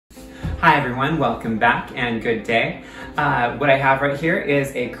Hi everyone, welcome back and good day. What I have right here is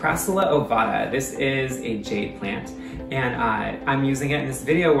a Crassula ovata. This is a jade plant and I'm using it in this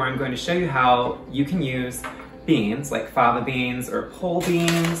video where I'm going to show you how you can use beans like fava beans or pole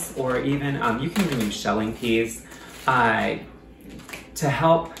beans, or even you can even use shelling peas to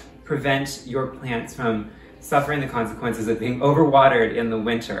help prevent your plants from suffering the consequences of being overwatered in the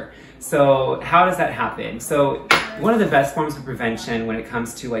winter. So how does that happen? So one of the best forms of prevention when it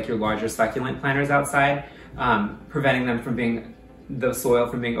comes to like your larger succulent planters outside, preventing them from the soil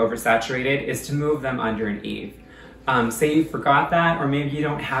from being oversaturated, is to move them under an eave. Say you forgot that, or maybe you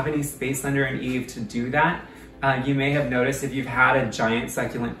don't have any space under an eave to do that. You may have noticed if you've had a giant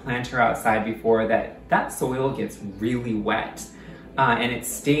succulent planter outside before that soil gets really wet. And it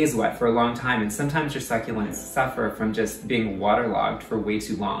stays wet for a long time, and sometimes your succulents suffer from just being waterlogged for way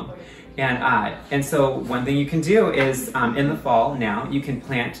too long. And so one thing you can do is in the fall now, you can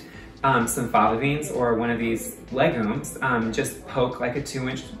plant some fava beans or one of these legumes. Just poke like a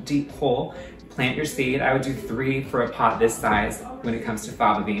 2-inch deep hole, plant your seed. I would do 3 for a pot this size when it comes to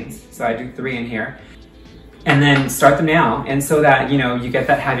fava beans. So I do 3 in here. And then start them now, and so that you get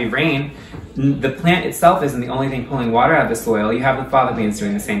that heavy rain, the plant itself isn't the only thing pulling water out of the soil. You have the fava beans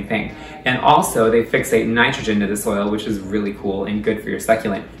doing the same thing. And also they fixate nitrogen to the soil, which is really cool and good for your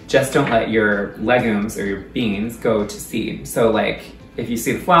succulent. Just don't let your legumes or your beans go to seed. So like if you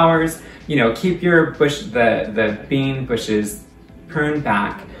see the flowers, keep your the bean bushes pruned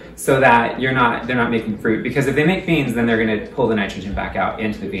back so that they're not making fruit, because if they make beans, then they're gonna pull the nitrogen back out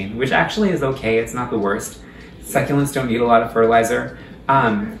into the bean, which actually is okay, it's not the worst. Succulents don't need a lot of fertilizer,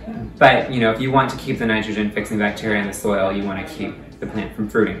 but if you want to keep the nitrogen fixing bacteria in the soil, you want to keep the plant from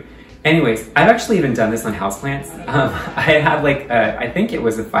fruiting. Anyways, I've actually even done this on houseplants. I had I think it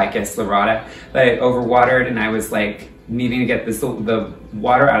was a ficus lyrata that I overwatered, and I was like needing to get the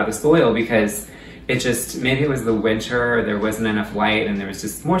water out of the soil because maybe it was the winter, or there wasn't enough light, and there was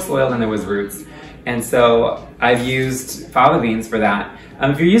just more soil than there was roots. And so I've used fava beans for that.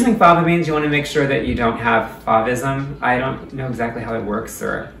 If you're using fava beans, you want to make sure that you don't have favism. I don't know exactly how it works,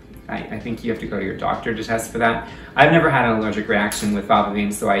 or I think you have to go to your doctor to test for that. I've never had an allergic reaction with fava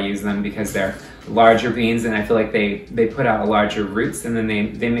beans, so I use them because they're larger beans, and I feel like they put out larger roots, and then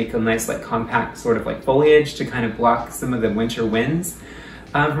they make a nice compact sort of foliage to kind of block some of the winter winds.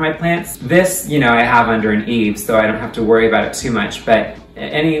 For my plants, this I have under an eave, so I don't have to worry about it too much, but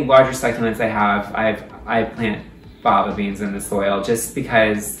any larger succulents I have, I plant fava beans in the soil just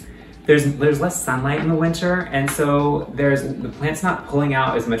because there's less sunlight in the winter, and so the plant's not pulling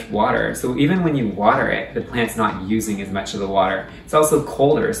out as much water. So even when you water it, the plant's not using as much of the water. It's also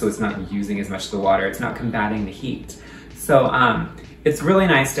colder, so it's not using as much of the water. It's not combating the heat. So it's really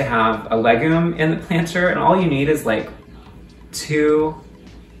nice to have a legume in the planter, and all you need is 2,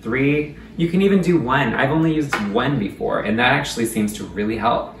 3. You can even do 1. I've only used 1 before, and that actually seems to really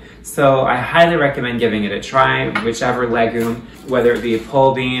help. So I highly recommend giving it a try, whichever legume, whether it be a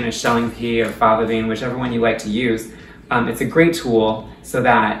pole bean, a shelling pea, a fava bean, whichever one you like to use. It's a great tool so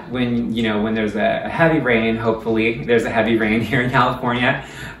that when there's a heavy rain, hopefully there's a heavy rain here in California,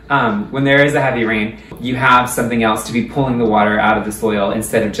 when there is a heavy rain, you have something else to be pulling the water out of the soil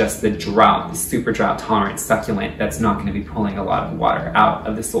instead of just the super drought tolerant succulent that's not going to be pulling a lot of water out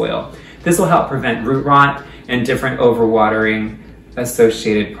of the soil. This will help prevent root rot and different overwatering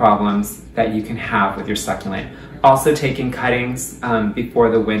associated problems that you can have with your succulent. Also taking cuttings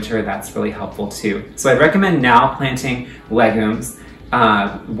before the winter, that's really helpful too. So I'd recommend now planting legumes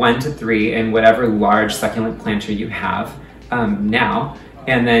 1 to 3 in whatever large succulent planter you have now,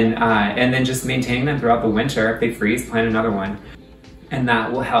 and then just maintaining them throughout the winter. If they freeze, plant another one. And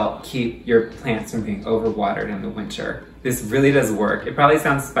that will help keep your plants from being overwatered in the winter. This really does work. It probably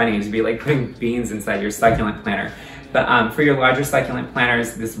sounds funny to be putting beans inside your succulent planter, but for your larger succulent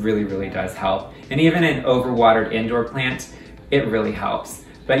planters, this really, really does help. And even an overwatered indoor plant, it really helps.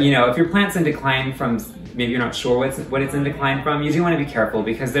 But if your plant's in decline from, maybe you're not sure what it's in decline from, you do want to be careful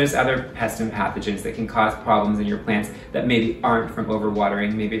because there's other pests and pathogens that can cause problems in your plants that maybe aren't from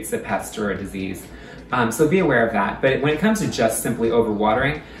overwatering. Maybe it's a pest or a disease. So be aware of that. But when it comes to just simply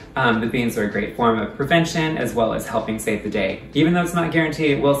overwatering, the beans are a great form of prevention as well as helping save the day. Even though it's not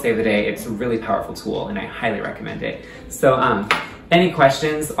guaranteed it will save the day, it's a really powerful tool and I highly recommend it. So any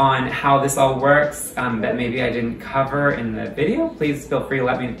questions on how this all works that maybe I didn't cover in the video, please feel free to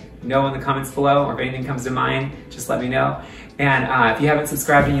let me know in the comments below, or if anything comes to mind, just let me know. And if you haven't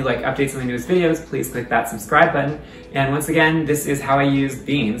subscribed and you like updates on the newest videos, please click that subscribe button. And once again, this is how I use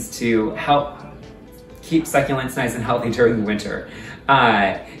beans to help keep succulents nice and healthy during the winter.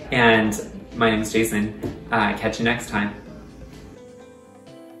 And my name is Jason. Catch you next time.